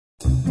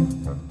Hi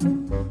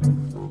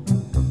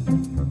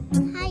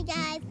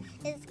guys,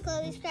 it's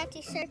Chloe's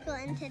Scratchy Circle,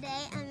 and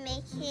today I'm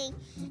making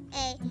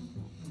a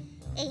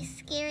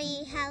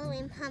scary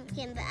Halloween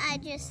pumpkin, but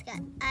I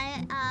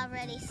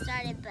already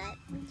started, but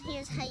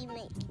here's how you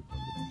make it.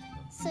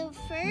 So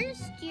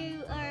first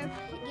you are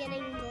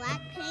getting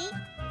black paint,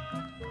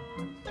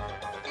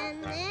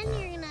 and then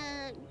you're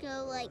gonna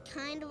go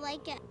kind of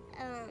like a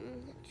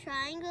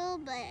triangle,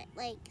 but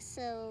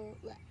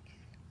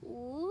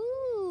ooh.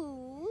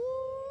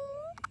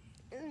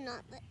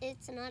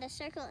 It's not a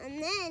circle,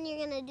 and then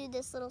you're gonna do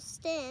this little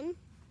stem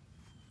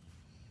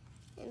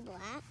in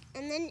black,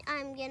 and then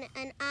I'm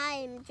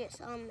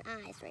just on the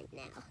eyes right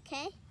now,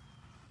 okay?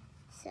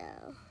 So,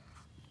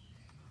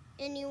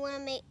 and you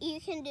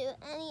can do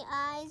any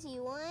eyes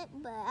you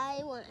want, but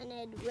I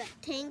wanted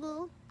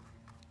rectangle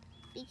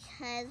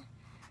because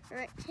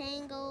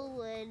rectangle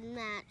would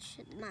match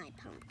my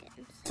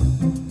pumpkins.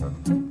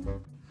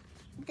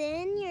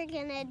 Then you're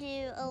gonna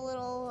do a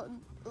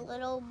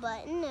little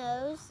button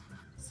nose.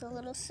 It's a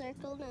little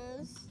circle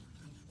nose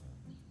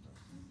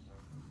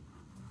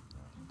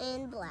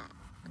in black.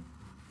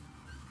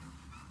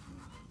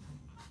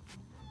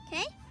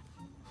 Okay?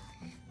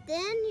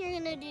 Then you're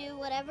gonna do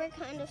whatever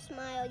kind of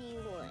smile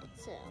you want.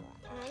 So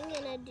I'm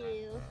gonna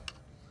do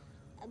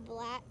a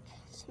black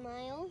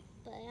smile,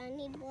 but I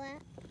need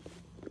black.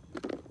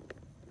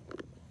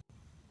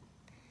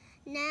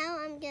 Now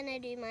I'm gonna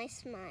do my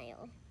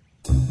smile.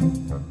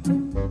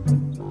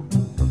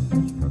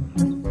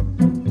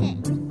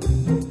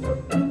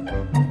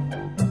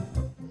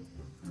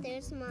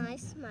 There's my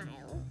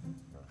smile.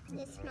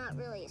 It's not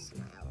really a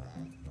smile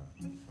though.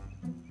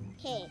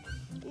 Okay,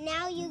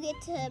 now you get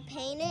to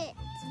paint it,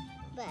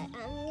 but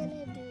I'm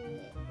gonna do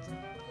it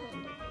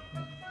kind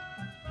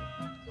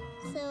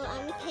of. So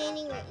I'm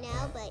painting right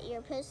now, but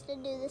you're supposed to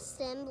do the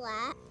stem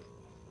black.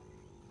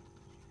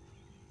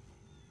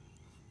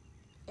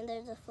 And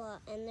there's a flaw,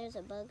 and there's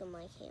a bug on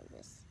my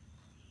canvas.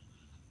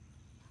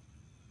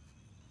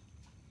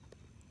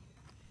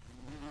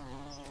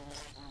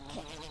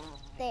 Okay,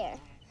 there.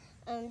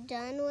 I'm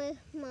done with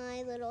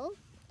my little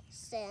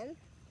stem.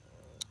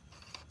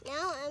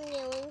 Now I'm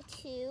going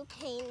to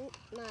paint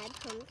my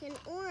pumpkin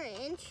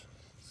orange.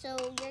 So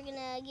you're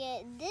gonna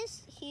get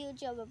this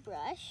huge of a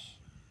brush.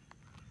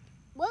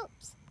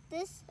 Whoops,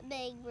 this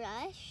big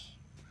brush.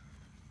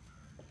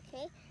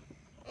 Okay,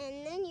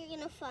 and then you're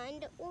gonna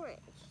find the orange.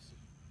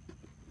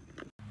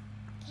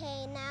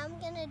 Okay, now I'm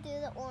gonna do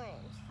the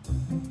orange.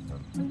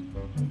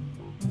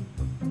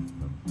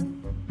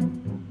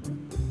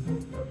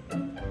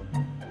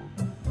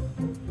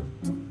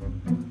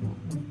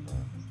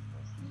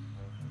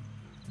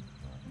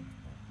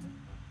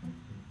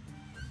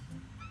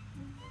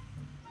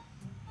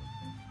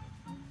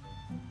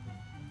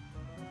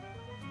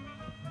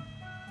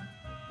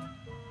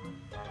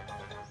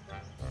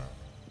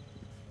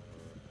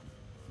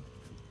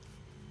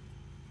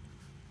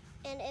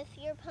 And if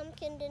your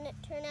pumpkin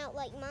didn't turn out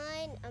like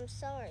mine, I'm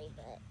sorry,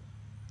 but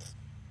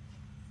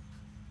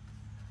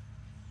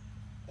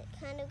it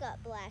kind of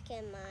got black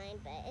in mine,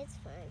 but it's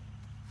fine.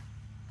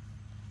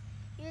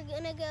 You're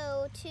gonna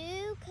go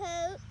 2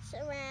 coats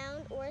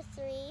around, or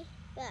 3,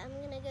 but I'm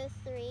gonna go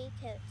 3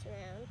 coats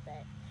around,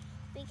 but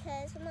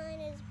because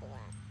mine is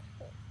black.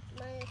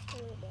 Mine is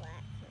kind of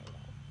black, kind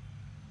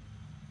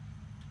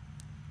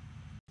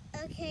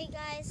of. Okay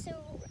guys,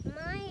 so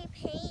my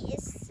paint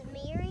is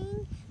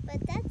smearing, but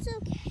that's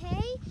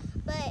okay.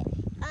 But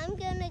I'm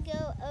gonna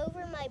go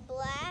over my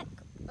black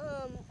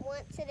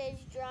once it is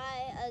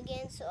dry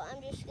again, so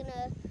I'm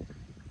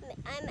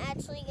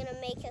actually gonna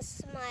make a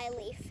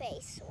smiley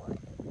face one,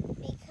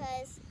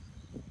 because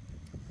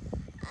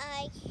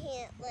I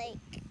can't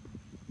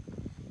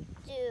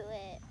do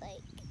it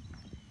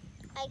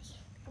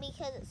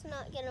because it's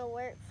not gonna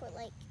work for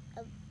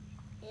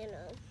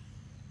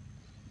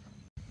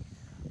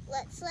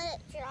Let's let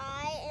it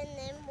dry, and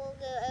then we'll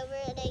go over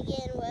it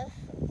again with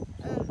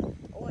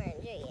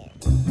orange again.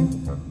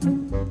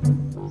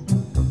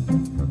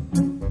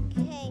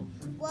 Okay,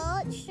 while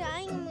it's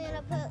drying, I'm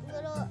gonna put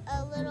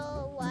a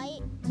little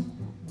white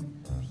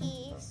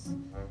piece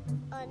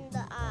on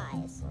the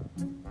eyes,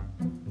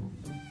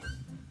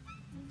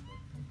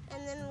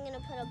 and then I'm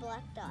gonna put a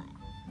black dot.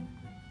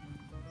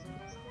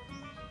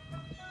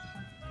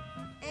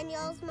 And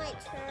y'all's might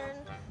turn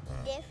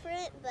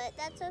different, but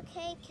that's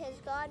okay, because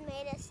God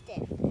made us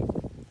different.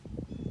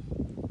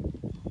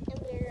 And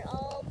we're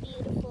all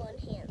beautiful and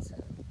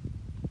handsome.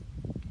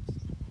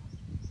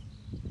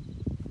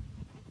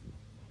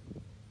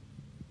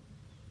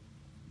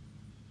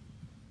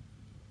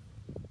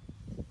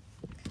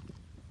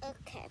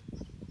 Okay.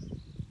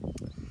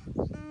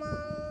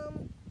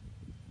 Mom,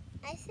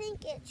 I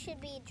think it should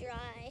be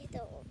dry.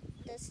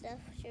 The stuff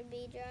should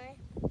be dry.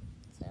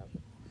 So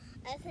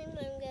I think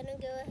I'm gonna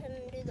go ahead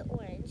and do the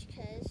orange,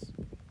 because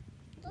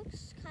it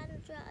looks kind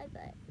of dry,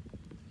 but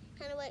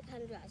kind of wet,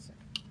 kind of dry. So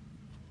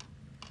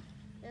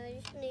now I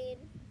just need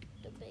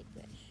the big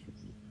brush.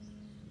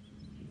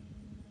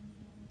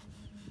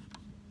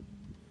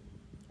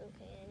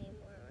 Okay, I need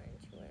more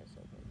orange. Where's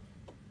the orange?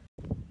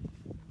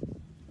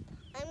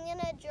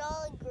 gonna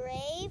draw a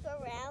grave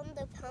around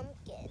the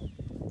pumpkin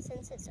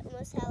since it's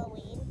almost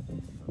Halloween.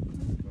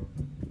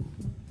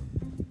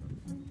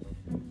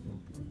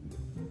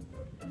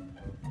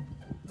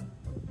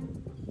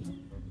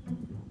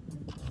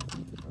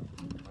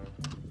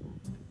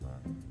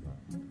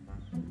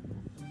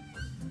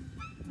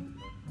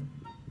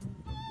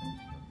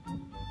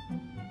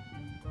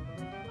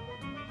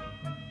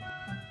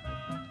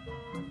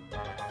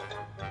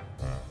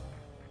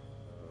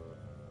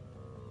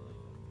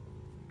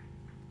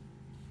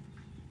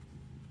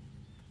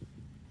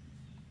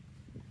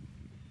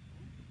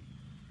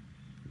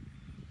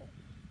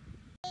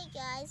 Hey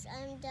guys,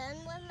 I'm done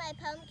with my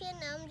pumpkin.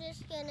 Now I'm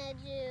just gonna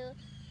do,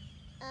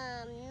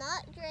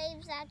 not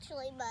graves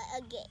actually, but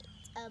a gate,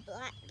 a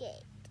black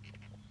gate.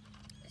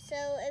 So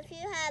if you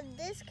have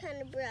this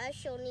kind of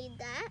brush, you'll need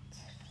that.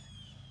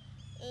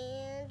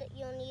 And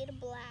you'll need a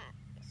black.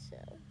 So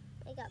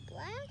I got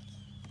black.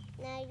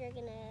 Now you're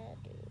gonna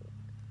do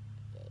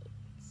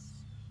gates.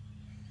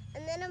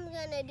 And then I'm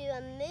gonna do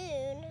a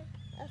moon,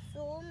 a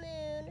full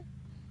moon,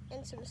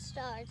 and some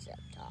stars up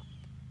top.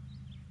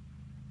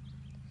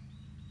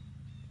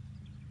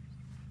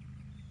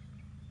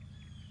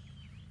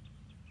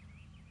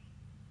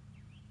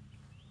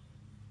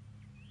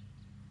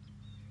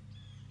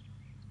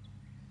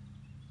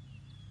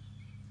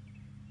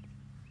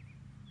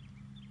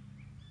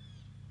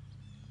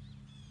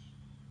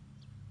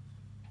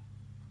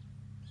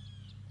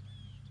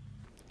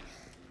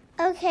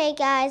 Okay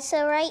guys,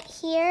 so right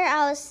here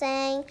I was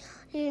saying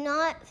do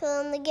not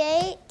fill in the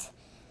gate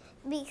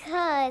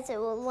because it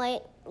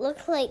will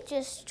look like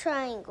just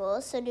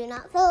triangles, so do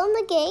not fill in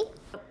the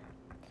gate.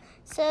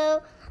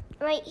 So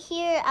right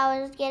here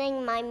I was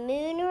getting my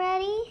moon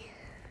ready,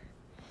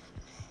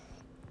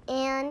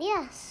 and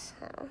yes,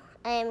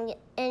 and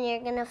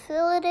you're gonna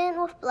fill it in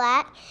with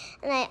black,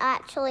 and I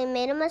actually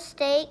made a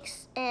mistake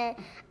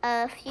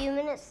a few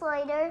minutes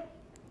later.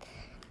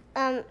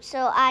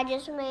 So I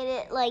just made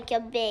it like a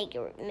big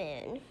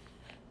moon.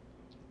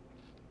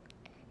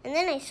 And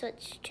then I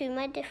switched to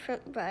my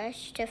different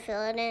brush to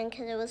fill it in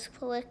because it was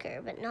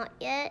quicker, but not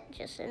yet,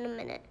 just in a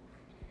minute.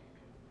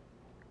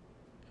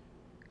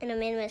 And I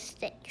made a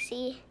mistake,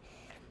 see?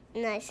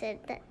 And I said,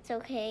 that's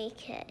okay,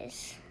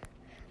 because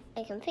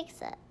I can fix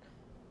that.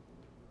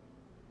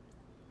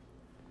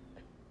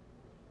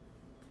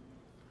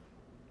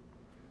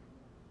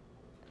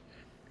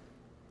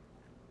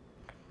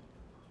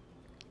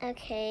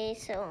 Okay,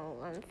 so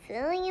I'm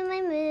filling in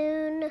my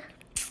moon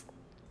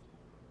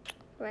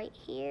right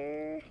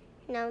here.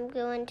 Now I'm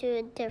going to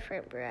a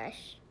different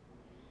brush.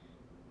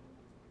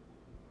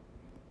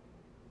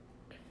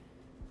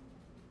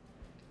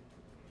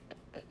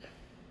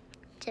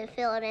 To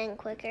fill it in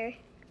quicker.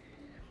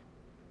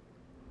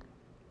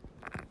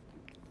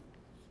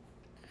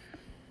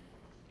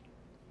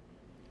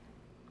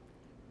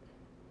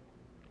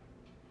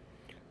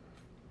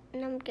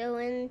 And I'm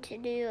going to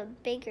do a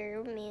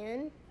bigger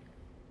moon.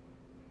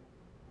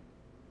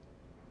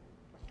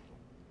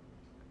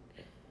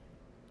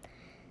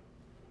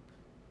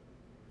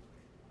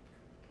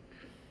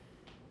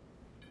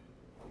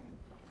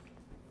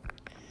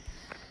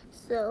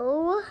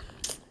 So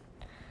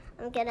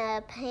I'm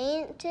gonna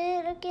paint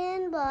it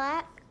again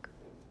black.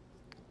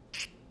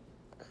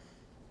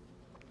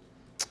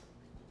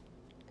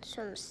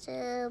 So I'm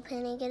still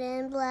painting it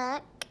in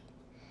black.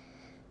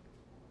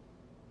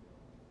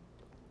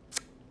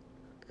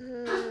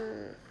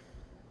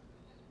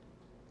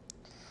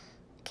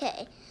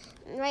 Okay,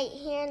 right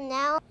here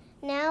now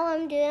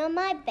I'm doing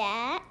my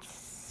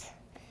bats.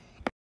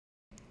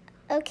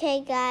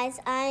 Okay guys,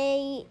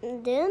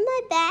 I'm doing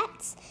my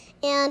bats,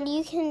 and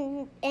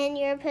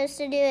you're supposed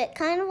to do it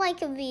kind of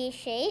like a V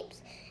shape.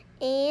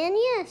 And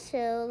yeah,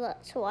 so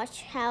let's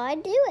watch how I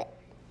do it.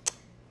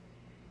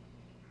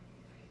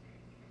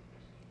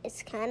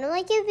 It's kind of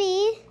like a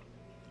V.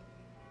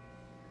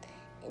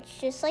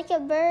 It's just like a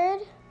bird.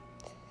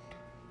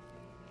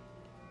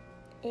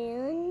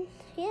 And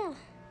yeah,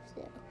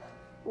 so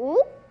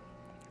whoop.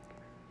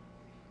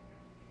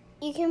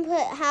 You can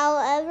put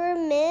however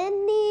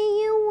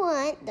many you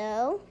want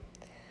though,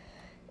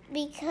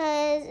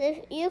 because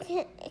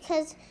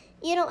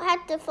you don't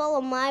have to follow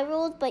my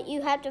rules, but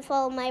you have to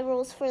follow my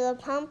rules for the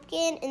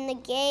pumpkin and the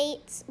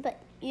gates,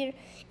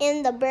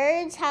 and the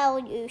birds, how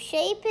you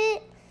shape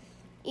it.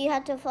 You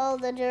have to follow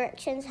the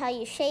directions how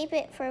you shape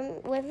it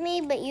with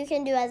me, but you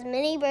can do as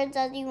many birds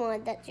as you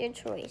want. That's your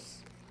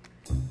choice.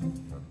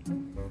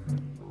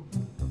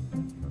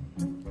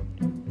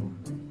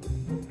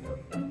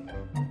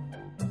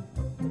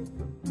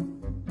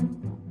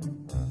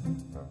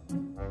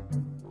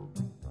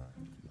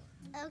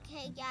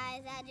 Okay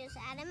guys, I just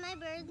added my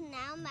birds.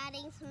 Now I'm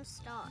adding some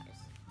stars.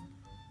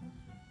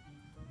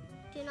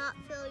 Do not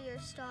fill your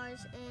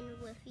stars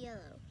in with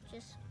yellow,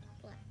 just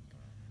black.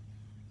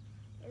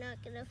 You're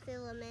not gonna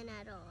fill them in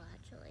at all,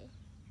 actually.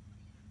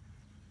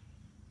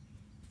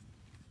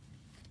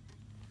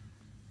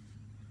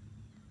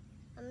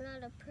 I'm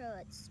not a pro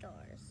at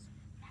stars,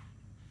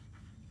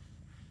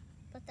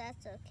 but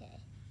that's okay.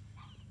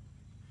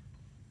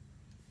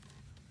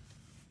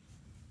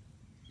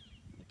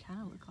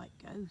 look like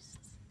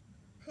ghosts.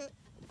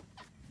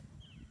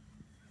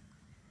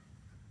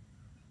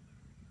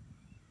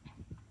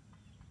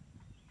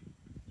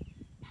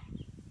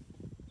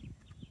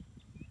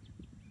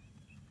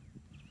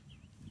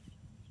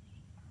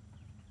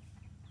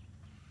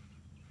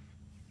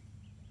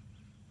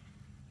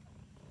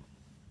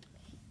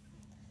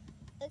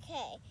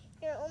 Okay,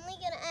 you're only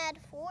gonna add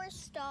 4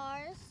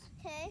 stars,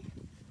 okay?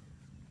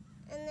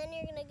 And then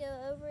you're gonna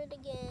go over it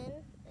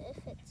again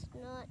if it's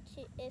not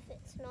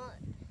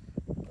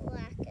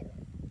black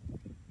enough.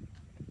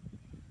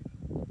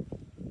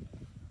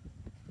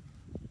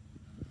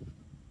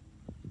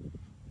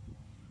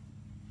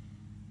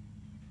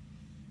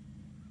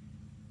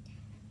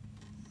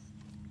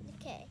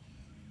 Okay,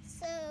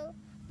 so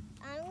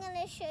I'm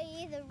gonna show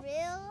you the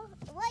real.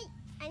 Wait,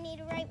 I need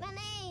to write my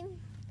name.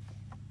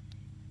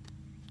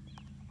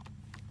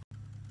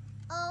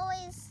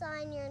 Always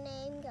sign your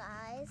name,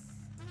 guys.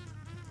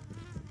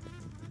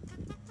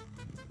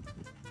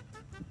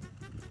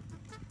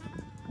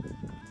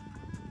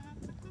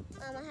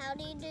 Mama, how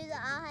do you do the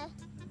I?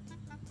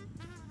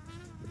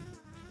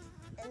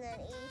 And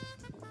then E.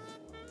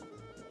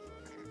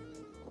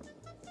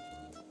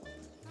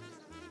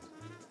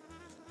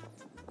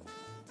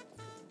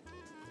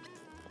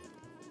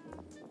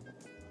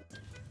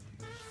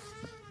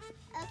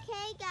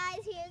 Okay,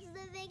 guys, here's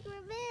the big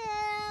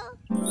reveal.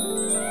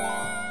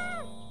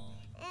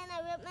 And I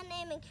wrote my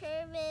name in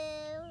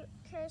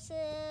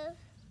cursive.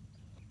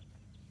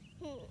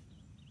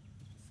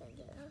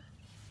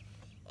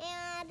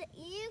 And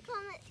you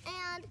comment,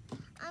 and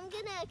I'm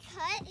gonna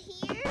cut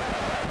here,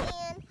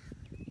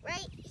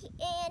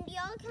 and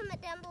y'all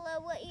comment down below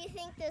what you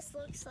think this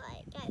looks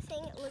like. I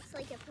think it looks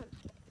like a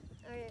pumpkin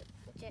or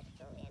just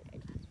a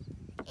lantern.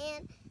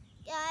 And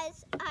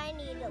guys, I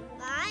need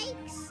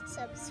likes,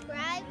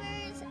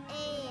 subscribers,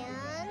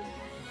 and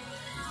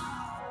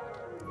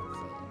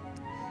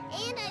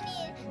I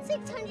need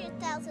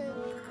 600,000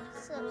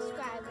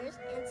 subscribers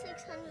and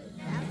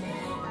 600,000